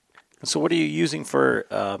 So what are you using for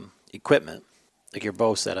equipment, like your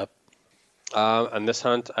bow setup? On this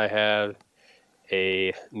hunt, I have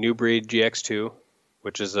a New Breed GX2,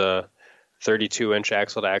 which is a 32-inch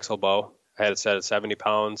axle-to-axle bow. I had it set at 70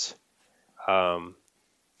 pounds.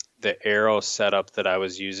 The arrow setup that I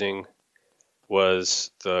was using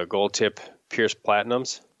was the Gold Tip Pierce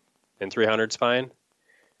Platinums in 300 spine,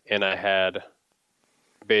 and I had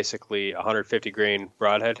basically 150 grain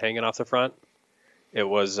broadhead hanging off the front. It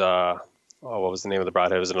was what was the name of the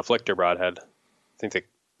broadhead? It was an Afflictor broadhead. I think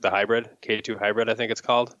the hybrid, K2 hybrid, I think it's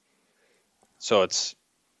called. So it's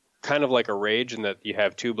kind of like a Rage in that you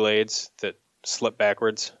have two blades that slip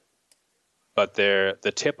backwards, but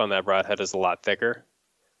the tip on that broadhead is a lot thicker.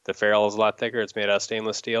 The ferrule is a lot thicker. It's made out of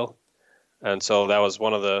stainless steel. And so that was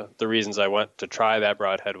one of the reasons I went to try that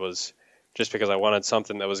broadhead, was just because I wanted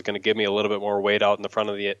something that was going to give me a little bit more weight out in the front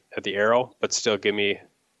of the arrow, but still give me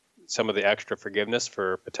some of the extra forgiveness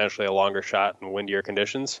for potentially a longer shot in windier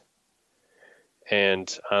conditions.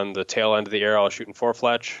 And on the tail end of the arrow, I was shooting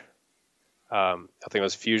 4-fletch. I think it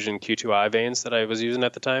was Fusion Q2i vanes that I was using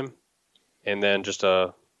at the time, and then just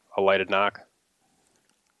a lighted knock.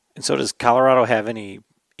 And so does Colorado have any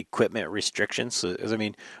equipment restrictions? 'Cause, I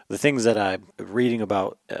mean, the things that I'm reading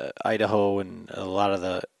about Idaho and a lot of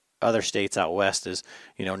the other states out west is,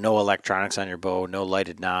 no electronics on your bow, no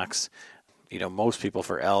lighted knocks. Most people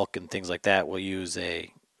for elk and things like that will use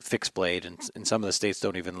a fixed blade, and some of the states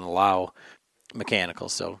don't even allow mechanical.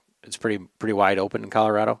 So it's pretty wide open in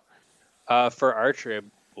Colorado. For archery, I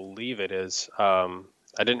believe it is. I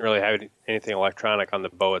didn't really have anything electronic on the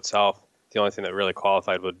bow itself. The only thing that really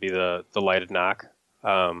qualified would be the lighted knock.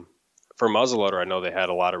 For muzzleloader, I know they had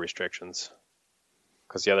a lot of restrictions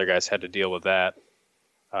because the other guys had to deal with that.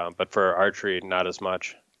 But for archery, not as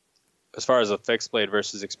much. As far as a fixed blade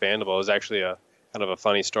versus expandable, it was actually a kind of a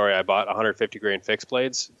funny story. I bought 150 grain fixed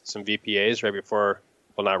blades, some VPAs right before,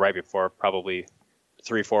 well, not right before, probably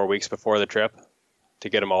 3-4 weeks before the trip to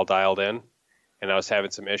get them all dialed in. And I was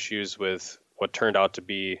having some issues with what turned out to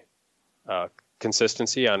be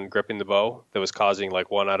consistency on gripping the bow that was causing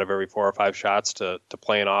like 1 out of every 4 or 5 shots to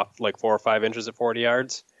playing off like 4 or 5 inches at 40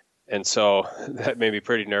 yards. And so that made me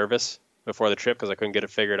pretty nervous before the trip because I couldn't get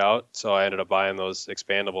it figured out. So I ended up buying those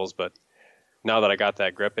expandables. But now that I got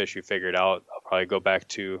that grip issue figured out, I'll probably go back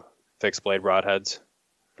to fixed blade broadheads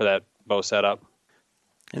for that bow setup.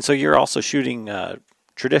 And so you're also shooting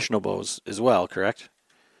traditional bows as well, correct?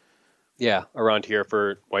 Yeah, around here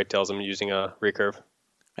for whitetails, I'm using a recurve.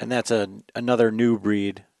 And that's another new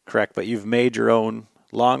breed, correct? But you've made your own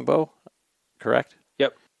longbow, correct?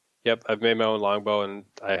 Yep. I've made my own longbow, and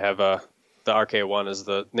I have the RK1 is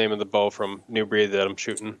the name of the bow from New Breed that I'm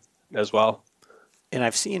shooting as well. And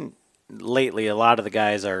I've seen lately a lot of the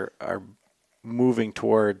guys are moving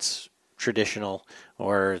towards traditional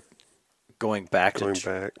or going back towards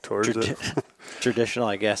it. Traditional,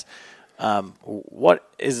 I guess.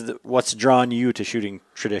 What's drawn you to shooting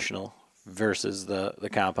traditional versus the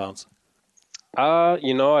compounds?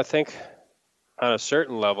 I think on a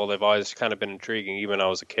certain level, they've always kind of been intriguing, even when I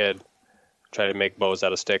was a kid. Try to make bows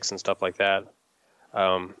out of sticks and stuff like that.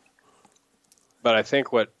 But I think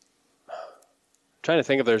trying to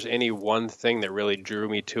think if there's any one thing that really drew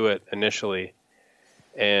me to it initially.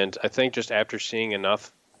 And I think just after seeing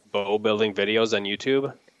enough bow building videos on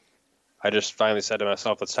YouTube, I just finally said to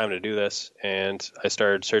myself, it's time to do this. And I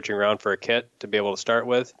started searching around for a kit to be able to start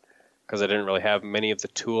with because I didn't really have many of the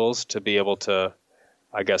tools to be able to,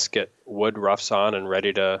 I guess, get wood roughs on and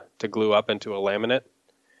ready to glue up into a laminate.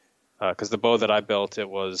 Because the bow that I built, it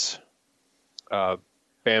was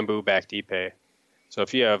bamboo-backed ipe. So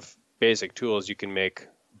if you have basic tools, you can make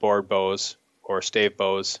board bows or stave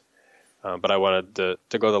bows. But I wanted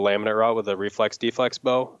to go the laminate route with a reflex-deflex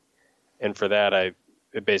bow. And for that,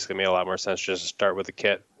 it basically made a lot more sense just to start with a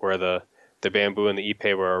kit where the bamboo and the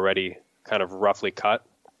ipe were already kind of roughly cut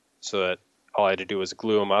so that all I had to do was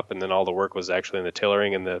glue them up, and then all the work was actually in the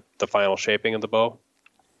tailoring and the final shaping of the bow.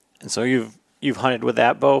 And so you've hunted with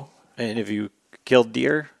that bow? And have you killed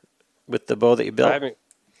deer with the bow that you built? I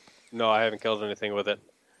haven't killed anything with it.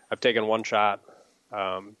 I've taken one shot.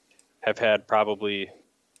 Have had probably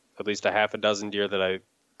at least a half a dozen deer that I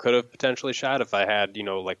could have potentially shot if I had,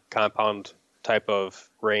 like compound type of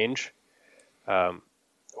range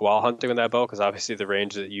while hunting with that bow, because obviously the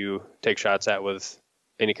range that you take shots at with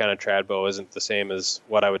any kind of trad bow isn't the same as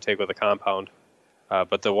what I would take with a compound.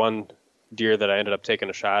 But the one deer that I ended up taking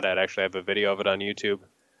a shot at, actually I have a video of it on YouTube.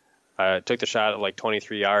 I took the shot at like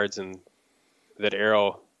 23 yards, and that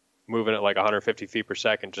arrow moving at like 150 feet per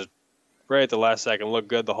second, just right at the last second, looked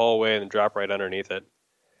good the whole way and then dropped right underneath it.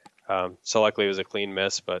 So luckily it was a clean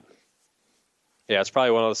miss, but yeah, it's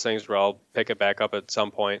probably one of those things where I'll pick it back up at some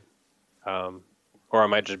point. Or I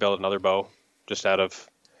might just build another bow just out of,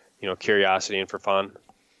 curiosity and for fun.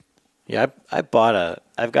 Yeah, I've got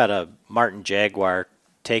a Martin Jaguar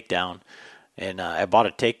takedown, and I bought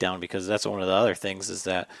a takedown because that's one of the other things is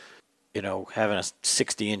that, having a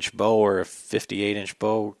 60-inch bow or a 58-inch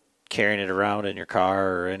bow, carrying it around in your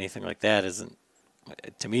car or anything like that isn't,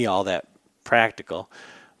 to me, all that practical.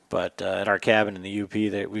 But at our cabin in the UP,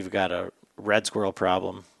 we've got a red squirrel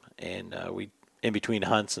problem, and we in between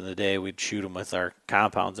hunts in the day, we'd shoot them with our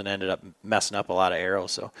compounds and ended up messing up a lot of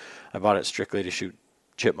arrows. So I bought it strictly to shoot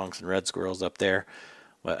chipmunks and red squirrels up there.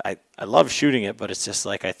 But I love shooting it, but it's just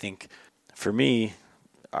like, I think for me,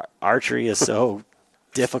 archery is so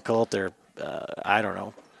difficult, or I don't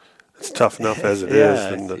know. It's tough enough as it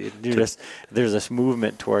is. There's this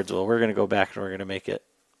movement towards, well, we're going to go back and we're going to make it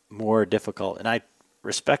more difficult. And I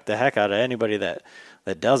respect the heck out of anybody that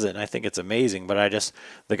does it, and I think it's amazing. But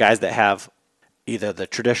the guys that have either the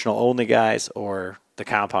traditional only guys or the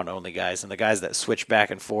compound only guys, and the guys that switch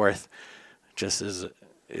back and forth, just is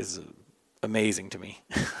amazing to me,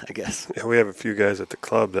 I guess. Yeah, we have a few guys at the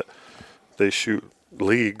club that they shoot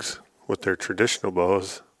leagues with their traditional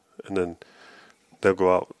bows, and then they'll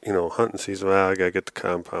go out, hunting season. Well, I gotta get the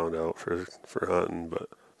compound out for hunting, but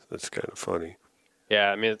that's kind of funny.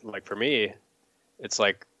 Yeah, I mean, like for me, it's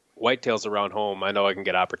like whitetails around home. I know I can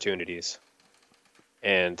get opportunities,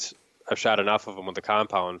 and I've shot enough of them with the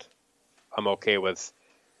compound. I'm okay with,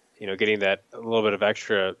 getting that a little bit of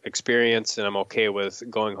extra experience, and I'm okay with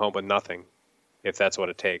going home with nothing, if that's what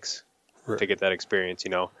it takes to get that experience,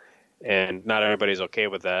 And not everybody's okay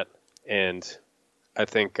with that, and I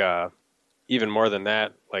think even more than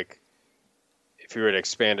that, like if you were to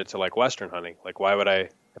expand it to like Western hunting, like why would I,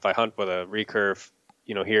 if I hunt with a recurve,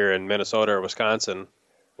 here in Minnesota or Wisconsin,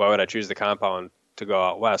 why would I choose the compound to go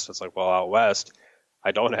out west? It's like, well, out west,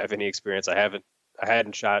 I don't have any experience. I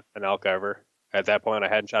hadn't shot an elk ever. At that point, I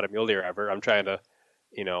hadn't shot a mule deer ever. I'm trying to,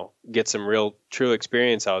 get some real true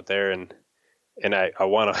experience out there, and I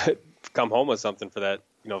want to come home with something for that,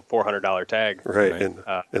 $400 tag. Right. In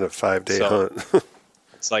a 5-day hunt.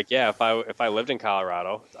 It's like, yeah, if I lived in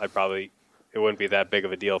Colorado, it wouldn't be that big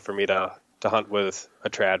of a deal for me to hunt with a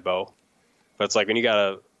trad bow. But it's like when you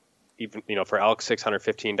got for elk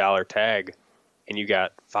 $615 tag, and you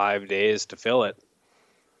got 5 days to fill it.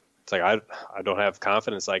 It's like I don't have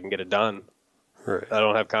confidence I can get it done. Right. I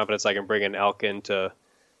don't have confidence I can bring an elk into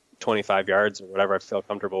 25 yards or whatever I feel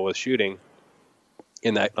comfortable with shooting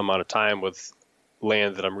in that amount of time with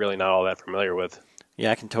land that I'm really not all that familiar with.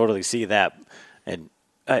 Yeah, I can totally see that. And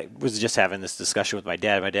I was just having this discussion with my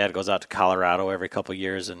dad. My dad goes out to Colorado every couple of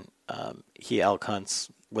years, and he elk hunts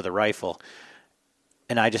with a rifle.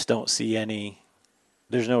 And I just don't see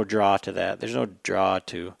there's no draw to that. There's no draw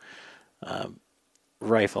to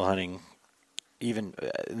rifle hunting. Even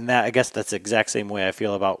and that, I guess that's the exact same way I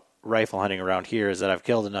feel about rifle hunting around here, is that I've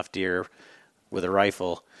killed enough deer with a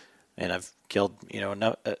rifle, and I've killed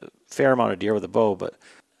a fair amount of deer with a bow, but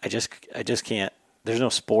I just can't. There's no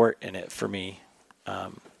sport in it for me,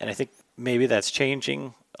 and I think maybe that's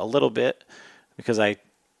changing a little bit because I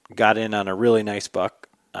got in on a really nice buck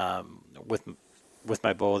with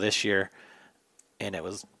my bow this year, and it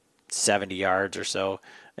was 70 yards or so,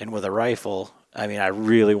 and with a rifle. I mean, I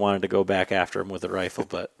really wanted to go back after him with a rifle,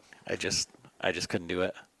 but I just couldn't do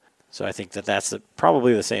it. So I think that's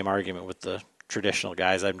probably the same argument with the traditional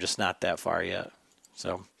guys. I'm just not that far yet.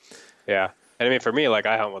 So, yeah. And I mean, for me, like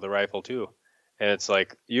I hunt with a rifle too. And it's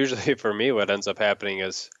like, usually for me, what ends up happening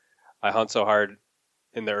is I hunt so hard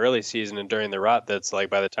in the early season and during the rut that's like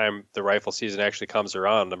by the time the rifle season actually comes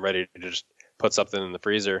around, I'm ready to just put something in the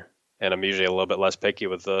freezer. And I'm usually a little bit less picky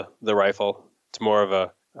with the rifle. It's more of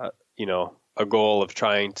a goal of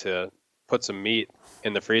trying to put some meat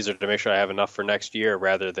in the freezer to make sure I have enough for next year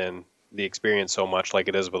rather than the experience so much like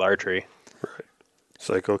it is with archery. Right. It's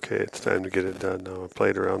like, okay, it's time to get it done now. I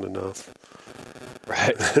played around enough.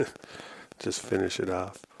 Right. Just finish it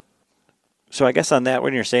off. So I guess on that,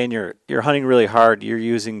 when you're saying you're hunting really hard, you're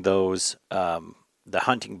using those the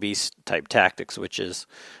hunting beast type tactics, which is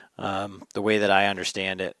the way that I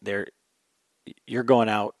understand it. You're going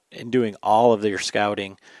out and doing all of your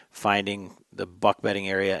scouting, finding the buck bedding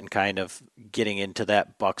area and kind of getting into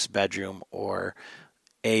that buck's bedroom or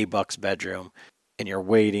a buck's bedroom, and you're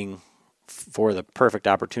waiting for the perfect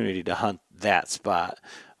opportunity to hunt that spot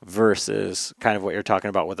versus kind of what you're talking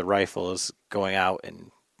about with the rifle is going out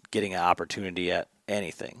and getting an opportunity at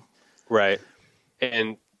anything. Right.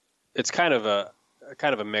 And it's kind of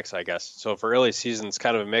a mix, I guess. So for early season, it's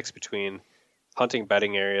kind of a mix between hunting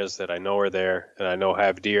bedding areas that I know are there and I know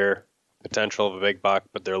have deer potential of a big buck,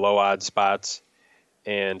 but they're low odds spots.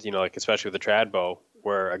 And, like especially with the trad bow,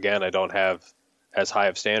 where again, I don't have as high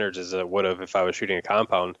of standards as I would have if I was shooting a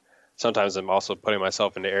compound. Sometimes I'm also putting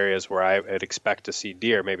myself into areas where I would expect to see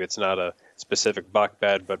deer. Maybe it's not a specific buck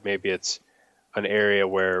bed, but maybe it's an area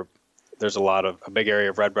where there's a big area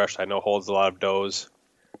of red brush I know holds a lot of does,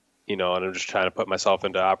 and I'm just trying to put myself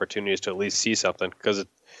into opportunities to at least see something because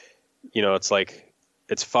it's like,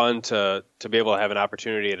 it's fun to be able to have an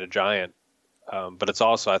opportunity at a giant. But it's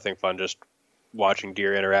also, I think, fun just watching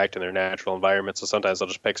deer interact in their natural environment. So sometimes I'll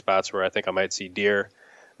just pick spots where I think I might see deer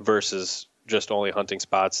versus just only hunting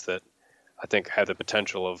spots that I think have the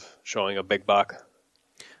potential of showing a big buck.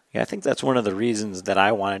 Yeah, I think that's one of the reasons that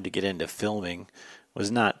I wanted to get into filming, was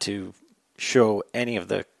not to show any of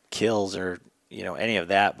the kills or, any of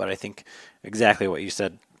that, but I think exactly what you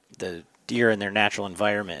said, the deer in their natural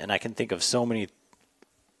environment. And I can think of so many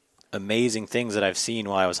amazing things that I've seen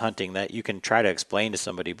while I was hunting that you can try to explain to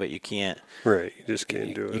somebody, but you can't. Right, you just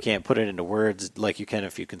can't do it. You can't put it into words like you can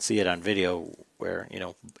if you can see it on video, where,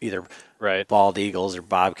 either Right. bald eagles or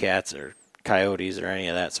bobcats or coyotes or any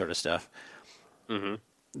of that sort of stuff. Mm-hmm.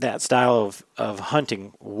 That style of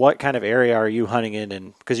hunting, what kind of area are you hunting in?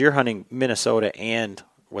 And because you're hunting Minnesota and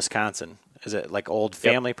Wisconsin, is it like old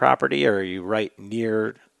family property, or are you right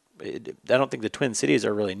near? I don't think the Twin Cities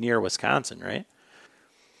are really near Wisconsin, right?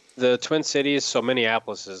 The Twin Cities, so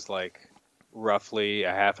Minneapolis is like roughly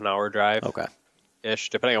a half an hour drive. Okay. Ish,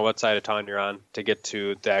 depending on what side of town you're on, to get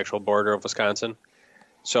to the actual border of Wisconsin.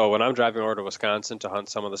 So when I'm driving over to Wisconsin to hunt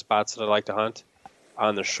some of the spots that I like to hunt,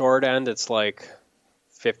 on the short end it's like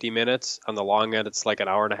 50 minutes. On the long end it's like an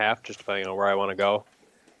hour and a half, just depending on where I want to go.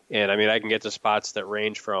 And I mean, I can get to spots that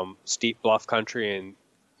range from steep bluff country and,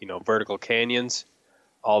 vertical canyons,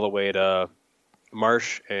 all the way to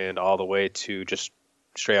marsh and all the way to just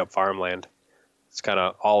straight up farmland. It's kind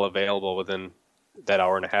of all available within that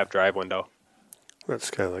hour and a half drive window.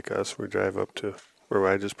 That's kind of like us. We drive up to where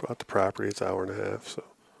I just bought the property. It's an hour and a half, so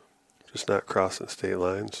just not crossing state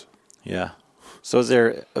lines. Yeah. So is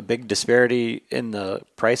there a big disparity in the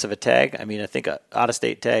price of a tag? I mean, I think a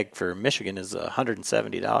out-of-state tag for Michigan is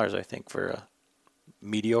 $170, I think, for a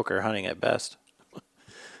mediocre hunting at best.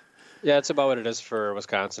 Yeah, it's about what it is for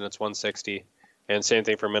Wisconsin. It's $160. And same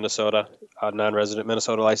thing for Minnesota. A non-resident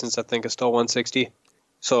Minnesota license, I think, is still $160.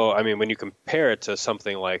 So, I mean, when you compare it to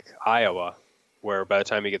something like Iowa, where by the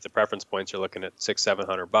time you get the preference points, you're looking at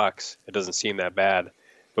 $600-700, it doesn't seem that bad.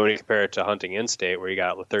 But when you compare it to hunting in-state, where you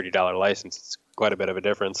got a $30 license, it's quite a bit of a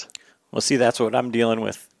difference. Well, see, that's what I'm dealing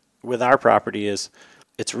with our property. Is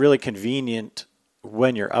it's really convenient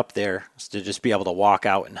when you're up there to just be able to walk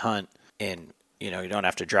out and hunt, and you don't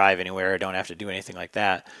have to drive anywhere, don't have to do anything like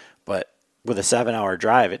that. But with a 7-hour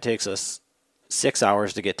drive, it takes us 6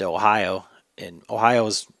 hours to get to Ohio, and Ohio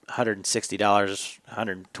is $160,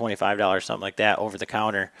 $125, something like that, over the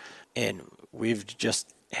counter, and we've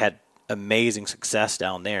just had amazing success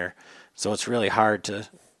down there. So it's really hard to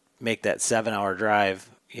make that 7-hour drive,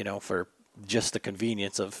 for just the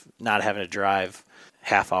convenience of not having to drive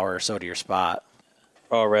half hour or so to your spot.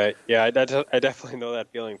 Oh, right. Yeah, I definitely know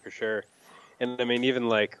that feeling for sure. And I mean, even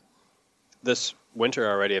like this winter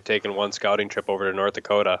already, I've taken one scouting trip over to North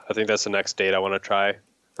Dakota. I think that's the next state I want to try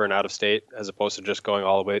for an out-of-state, as opposed to just going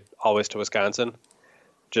always to Wisconsin,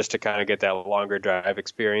 just to kind of get that longer drive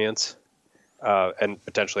experience, and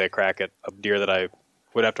potentially a crack at a deer that I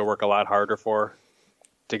would have to work a lot harder for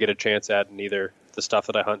to get a chance at in either the stuff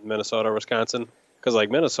that I hunt in Minnesota or Wisconsin. Because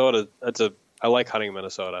like Minnesota, I like hunting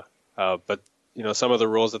Minnesota, but some of the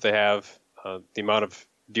rules that they have, the amount of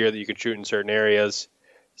deer that you can shoot in certain areas,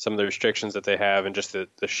 some of the restrictions that they have, and just the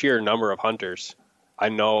sheer number of hunters. I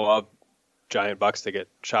know of giant bucks that get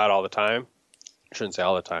shot all the time. I shouldn't say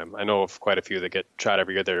all the time. I know of quite a few that get shot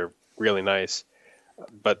every year that are really nice.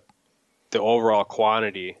 But the overall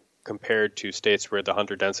quantity compared to states where the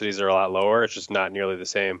hunter densities are a lot lower, it's just not nearly the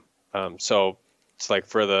same. So it's like,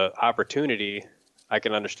 for the opportunity, I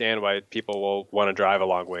can understand why people will want to drive a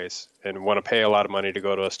long ways and want to pay a lot of money to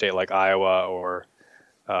go to a state like Iowa or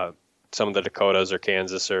some of the Dakotas or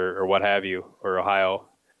Kansas or what have you, or Ohio.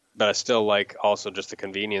 But I still like also just the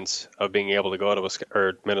convenience of being able to go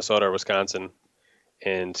to Minnesota or Wisconsin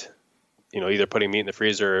and, either putting meat in the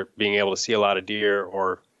freezer, or being able to see a lot of deer,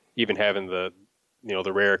 or even having the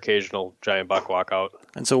rare occasional giant buck walk out.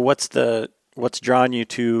 And so what's drawn you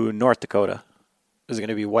to North Dakota? Is it going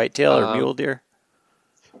to be whitetail or mule deer?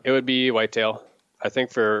 It would be whitetail. I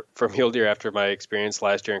think for mule deer, after my experience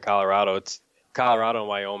last year in Colorado, it's Colorado and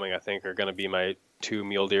Wyoming, I think, are going to be my two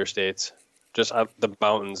mule deer states. Just the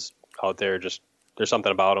mountains out there, just there's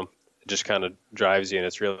something about them. It just kind of drives you, and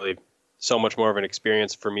it's really so much more of an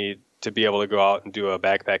experience for me to be able to go out and do a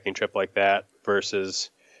backpacking trip like that versus,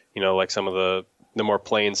 like some of the more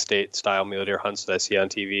plain state style mule deer hunts that I see on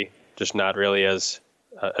TV. Just not really as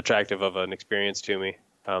attractive of an experience to me.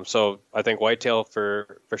 So I think whitetail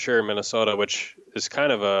for sure in Minnesota, which is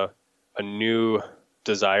kind of a new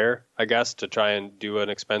desire, I guess, to try and do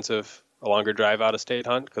a longer drive out of state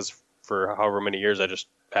hunt, because for however many years I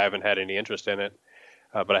haven't had any interest in it.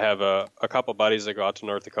 But I have a couple buddies that go out to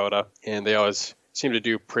North Dakota, and they always seem to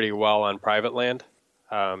do pretty well on private land.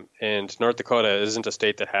 And North Dakota isn't a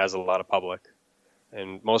state that has a lot of public.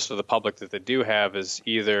 And most of the public that they do have is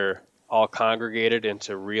either all congregated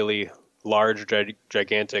into really large,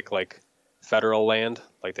 gigantic, like federal land.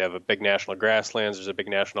 Like they have a big national grasslands, there's a big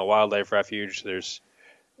national wildlife refuge, there's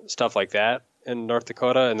stuff like that in North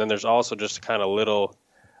Dakota. And then there's also just kind of little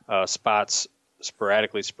spots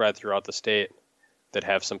sporadically spread throughout the state that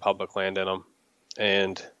have some public land in them.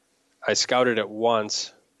 And I scouted it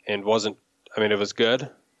once and it was good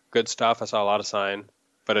stuff. I saw a lot of sign,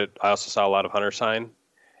 but I also saw a lot of hunter sign.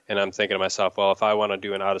 And I'm thinking to myself, well, if I want to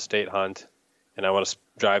do an out-of-state hunt and I want to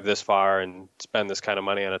drive this far and spend this kind of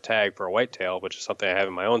money on a tag for a whitetail, which is something I have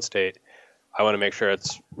in my own state, I want to make sure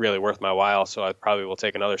it's really worth my while. So I probably will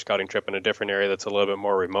take another scouting trip in a different area that's a little bit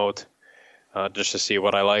more remote, just to see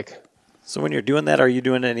what I like. So when you're doing that, are you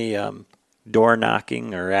doing any door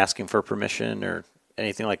knocking or asking for permission or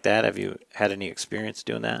anything like that? Have you had any experience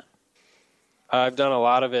doing that? I've done a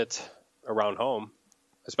lot of it around home,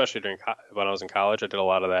 especially when I was in college. I did a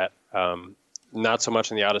lot of that. Not so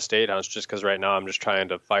much in the out-of-state hunts, just because right now I'm just trying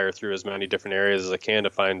to fire through as many different areas as I can to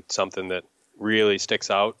find something that really sticks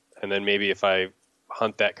out. And then maybe if I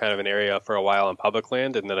hunt that kind of an area for a while on public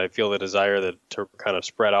land, and then I feel the desire to kind of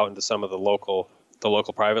spread out into some of the local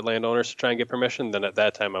private landowners to try and get permission, then at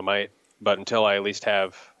that time I might. But until I at least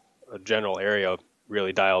have a general area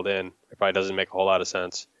really dialed in, it probably doesn't make a whole lot of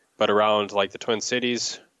sense. But around like the Twin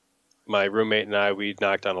Cities, my roommate and I, we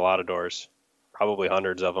knocked on a lot of doors, probably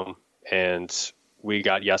hundreds of them. And we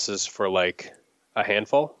got yeses for like a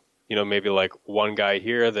handful, maybe like one guy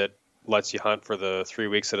here that lets you hunt for the 3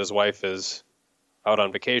 weeks that his wife is out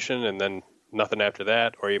on vacation and then nothing after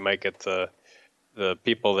that. Or you might get the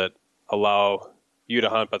people that allow you to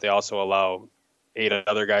hunt, but they also allow 8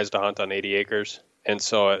 other guys to hunt on 80 acres. And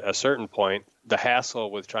so at a certain point, the hassle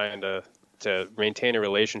with trying to maintain a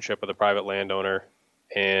relationship with a private landowner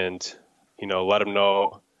and, let them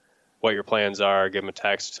know what your plans are, give them a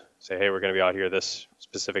text, say, hey, we're going to be out here this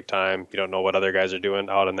specific time. You don't know what other guys are doing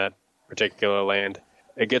out on that particular land.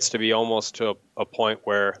 It gets to be almost to a point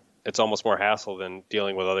where it's almost more hassle than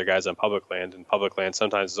dealing with other guys on public land. And public land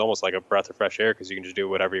sometimes is almost like a breath of fresh air because you can just do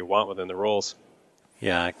whatever you want within the rules.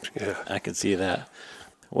 Yeah, I can see that.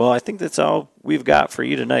 Well, I think that's all we've got for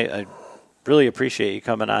you tonight. I really appreciate you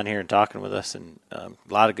coming on here and talking with us, and a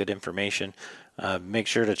lot of good information. Make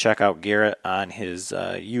sure to check out Garret on his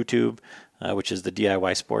YouTube, which is the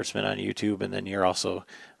DIY Sportsman on YouTube, and then you're also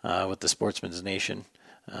with the Sportsman's Nation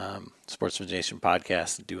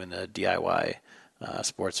podcast doing the DIY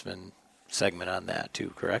Sportsman segment on that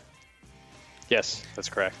too, correct? Yes, that's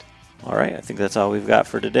correct. All right, I think that's all we've got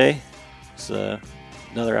for today. It's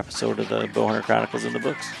another episode of the Bowhunter Chronicles in the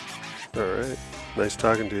books. All right. Nice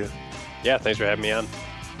talking to you. Yeah, thanks for having me on.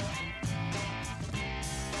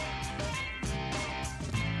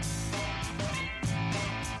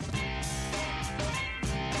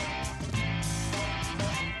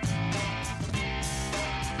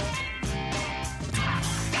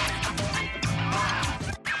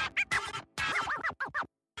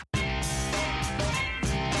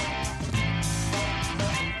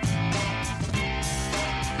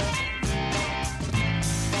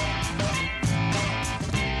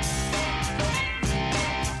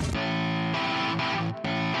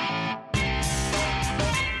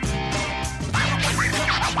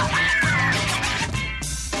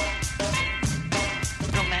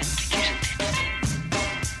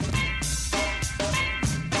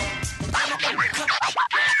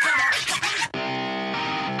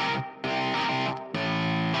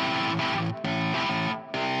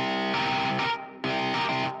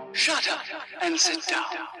 Shut up and sit down.